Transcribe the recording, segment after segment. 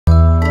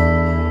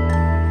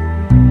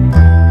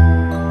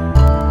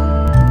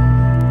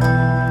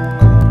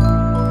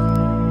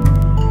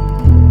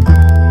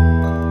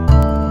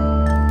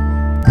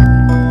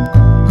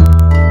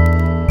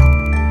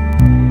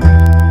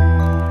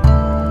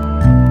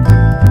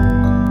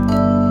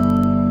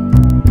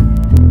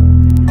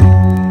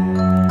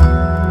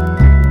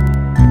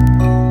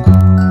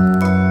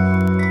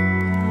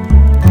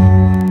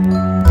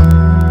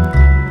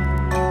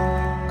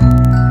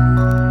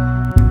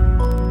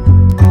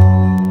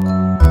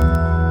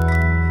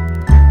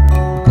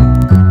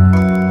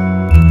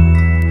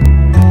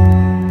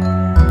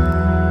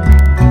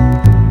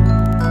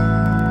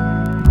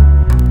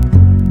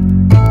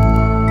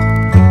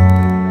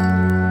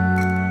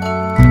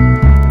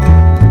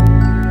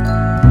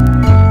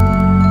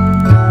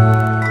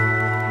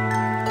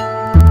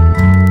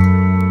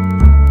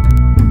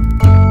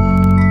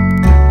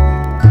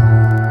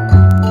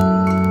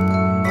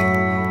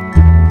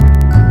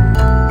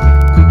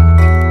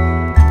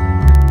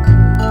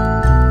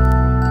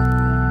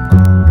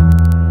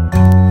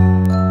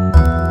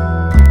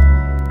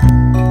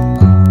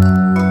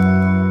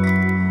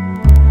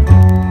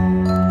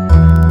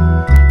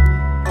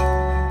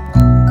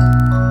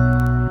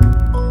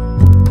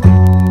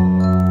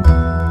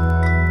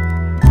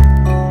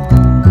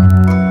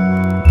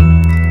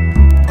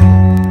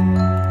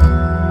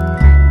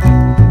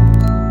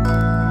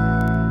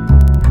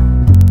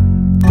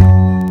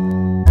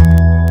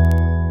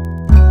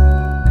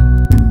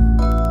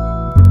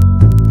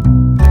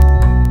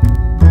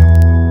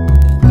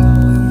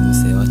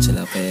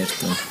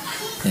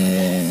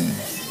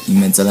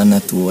mezzo alla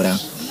natura.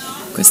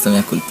 Questo mi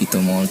ha colpito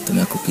molto, mi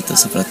ha colpito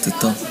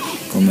soprattutto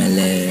come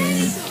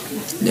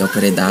le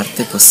opere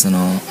d'arte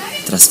possono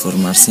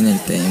trasformarsi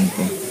nel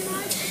tempo,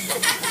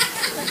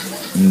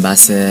 in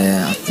base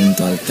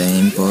appunto al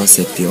tempo,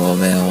 se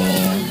piove o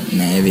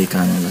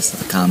nevica, non lo so,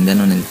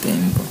 cambiano nel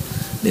tempo,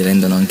 le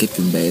rendono anche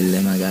più belle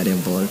magari a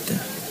volte.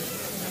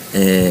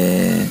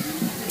 E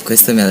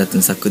questo mi ha dato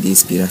un sacco di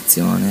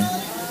ispirazione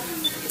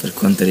per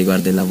quanto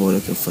riguarda il lavoro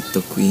che ho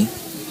fatto qui.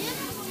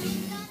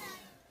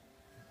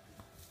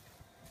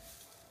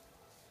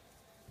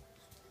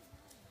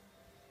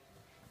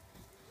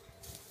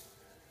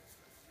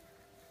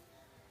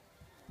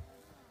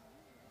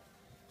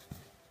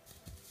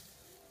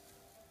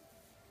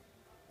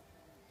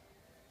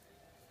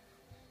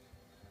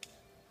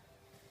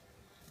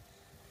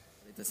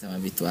 Siamo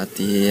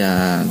abituati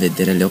a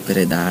vedere le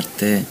opere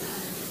d'arte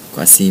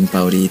quasi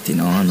impauriti,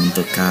 no? A non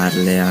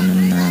toccarle,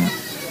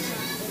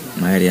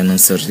 magari a non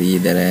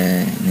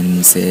sorridere nei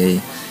musei,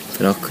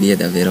 però qui è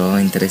davvero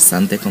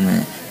interessante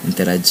come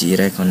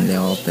interagire con le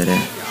opere,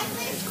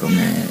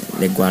 come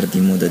le guardi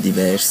in modo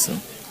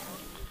diverso.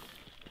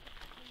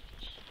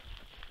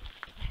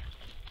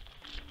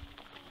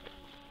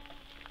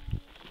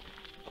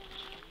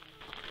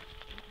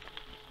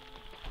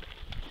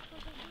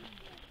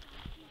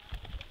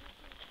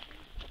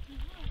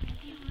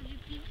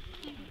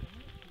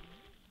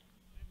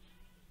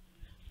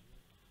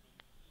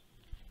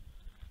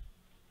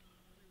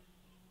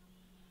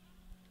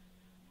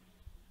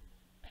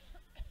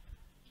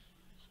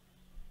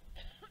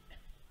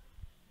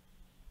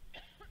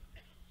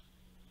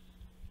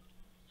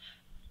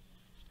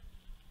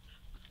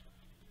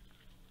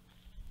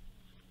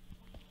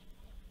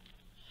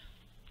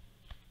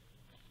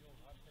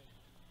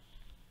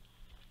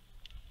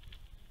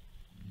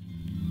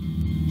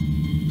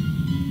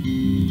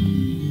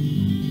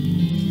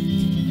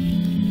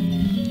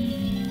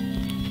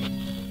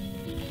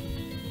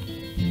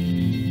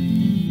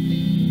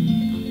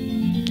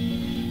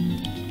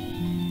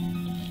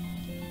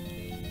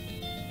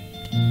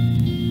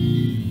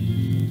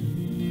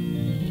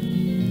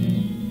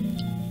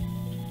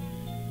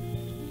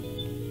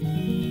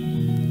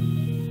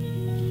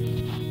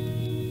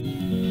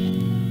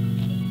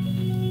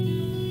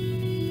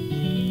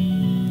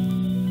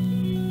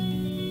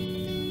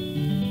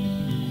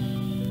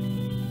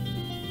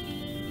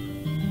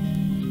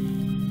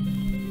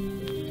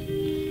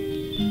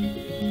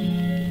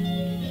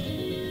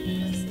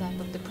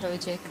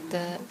 Project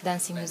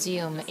Dancing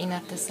Museum in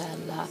Arte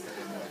Sella.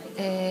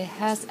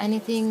 Has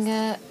anything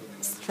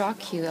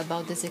struck you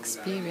about this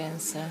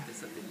experience?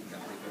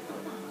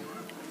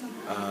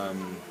 A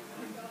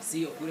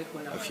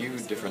few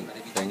different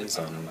things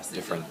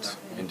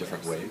in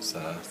different ways.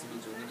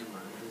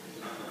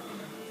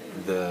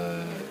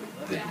 The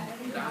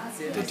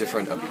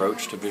different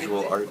approach to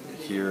visual art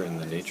here in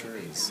the nature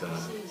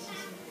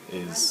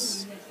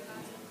is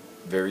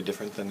very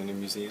different than in a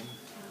museum.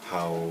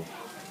 How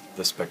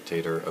the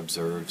spectator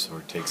observes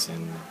or takes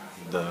in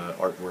the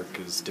artwork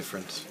is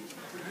different.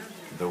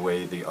 The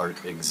way the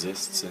art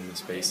exists in the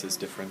space is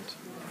different.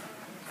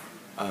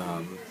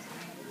 And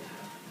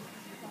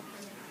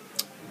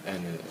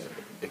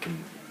it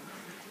can...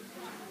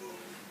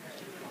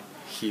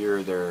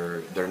 Here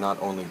they're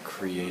not only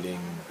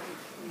creating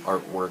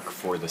artwork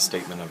for the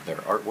statement of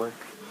their artwork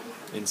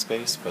in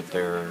space, but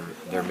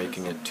they're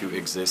making it to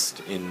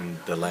exist in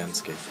the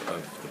landscape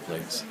of the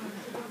place.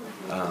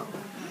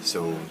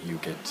 So you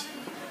get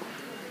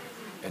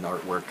an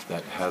artwork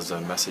that has a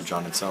message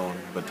on its own,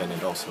 but then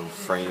it also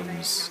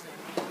frames,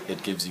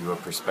 it gives you a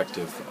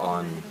perspective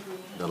on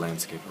the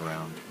landscape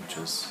around, which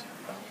is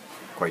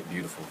quite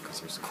beautiful,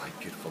 because there's quite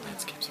beautiful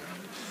landscapes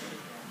around.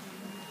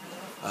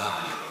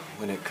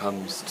 When it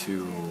comes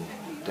to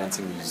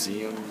dancing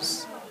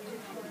museums,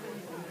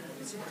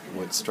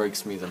 what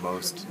strikes me the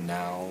most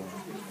now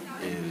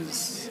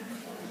is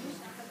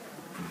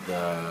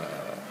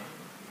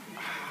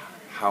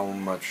how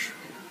much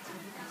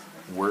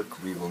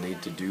work we will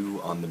need to do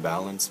on the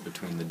balance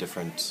between the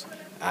different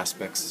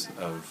aspects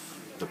of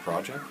the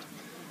project.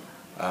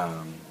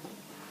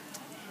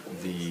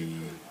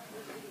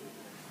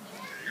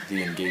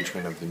 The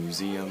engagement of the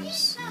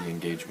museums, the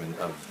engagement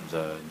of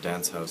the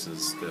dance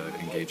houses, the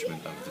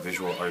engagement of the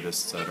visual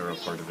artists that are a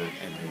part of it,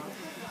 and the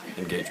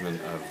engagement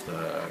of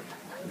the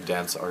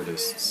dance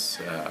artists,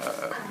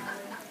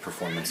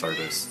 performance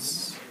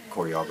artists,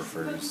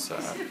 choreographers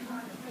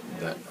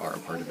that are a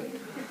part of it.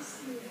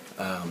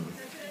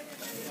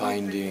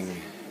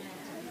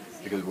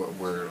 Because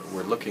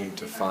we're looking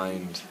to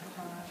find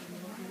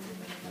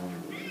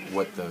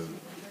what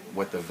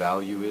the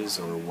value is,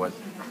 or what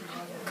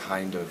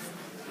kind of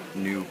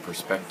new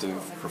perspective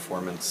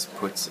performance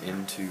puts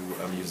into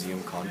a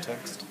museum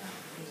context,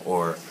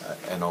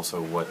 and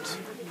also what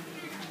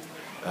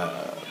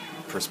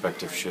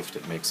perspective shift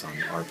it makes on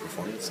our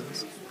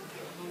performances.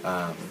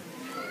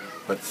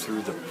 But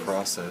through the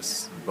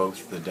process,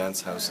 both the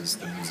dance houses,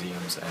 the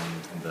museums,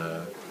 and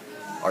the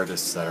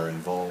artists that are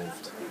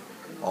involved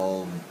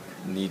all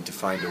need to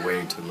find a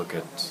way to look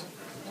at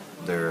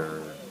their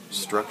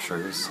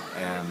structures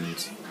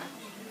and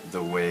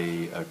the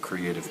way a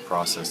creative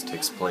process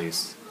takes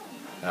place,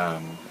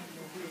 and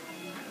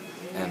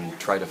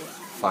try to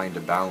find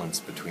a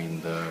balance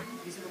between the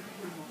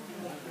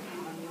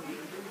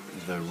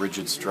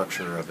rigid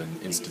structure of an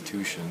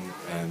institution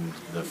and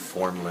the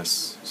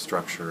formless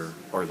structure,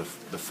 or the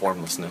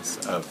formlessness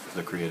of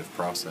the creative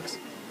process.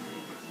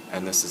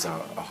 And this is a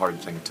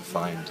hard thing to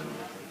find, and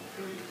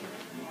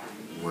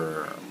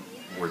we're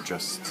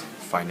just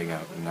finding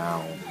out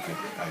now,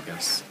 I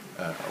guess,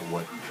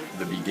 what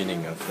the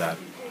beginning of that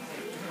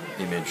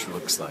image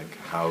looks like,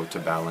 how to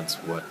balance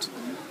what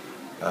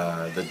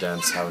the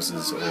dance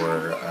houses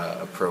or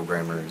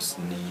programmers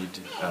need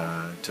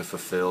to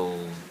fulfill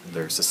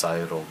their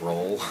societal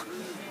role,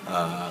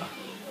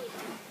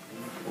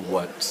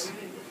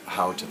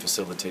 how to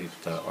facilitate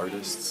the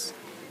artists,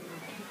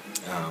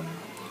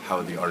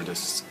 how the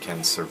artists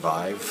can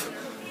survive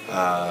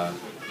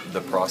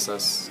the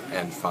process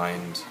and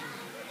find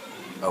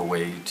a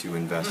way to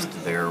invest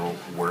their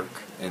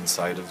work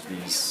inside of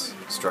these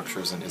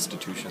structures and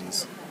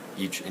institutions,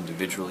 each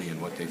individually,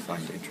 in what they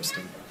find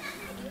interesting.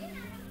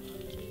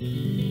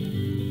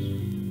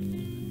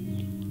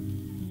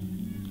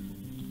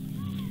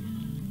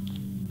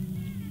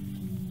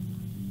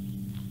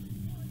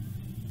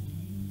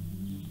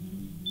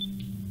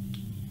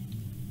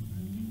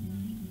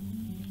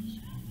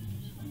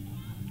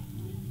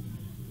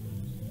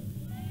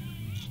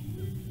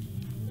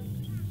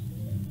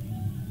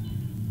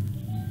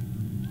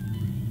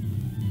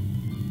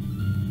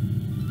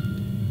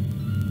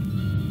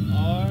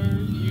 Are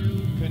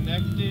you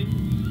connected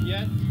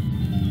yet?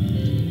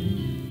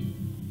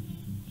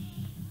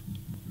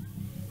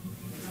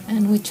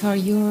 And which are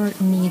your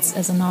needs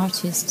as an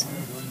artist?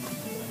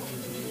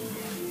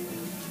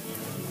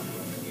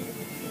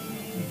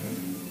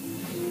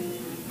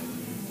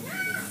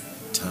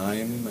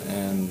 Time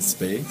and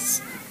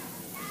space,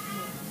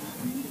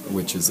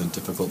 which is a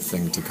difficult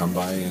thing to come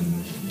by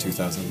in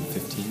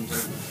 2015.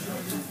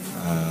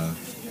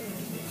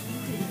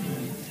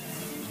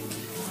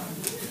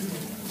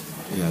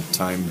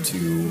 Time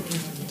to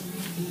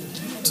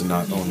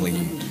not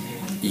only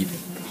eat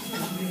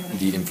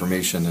the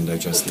information and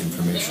digest the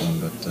information,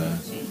 but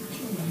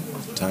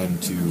time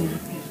to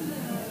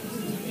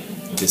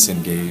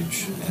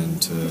disengage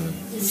and to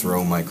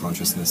throw my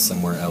consciousness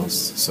somewhere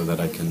else so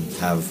that I can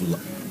have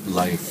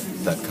life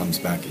that comes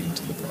back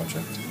into the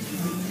project.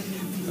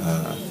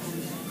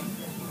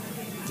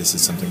 This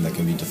is something that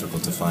can be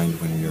difficult to find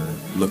when you're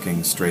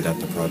looking straight at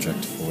the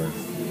project for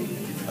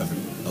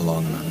a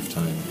long amount of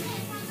time.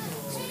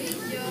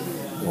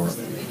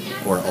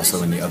 Or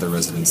also in the other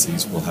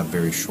residencies, we'll have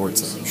very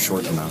short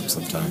amounts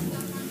of time.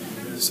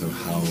 So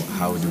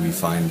how do we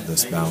find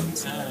this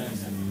balance?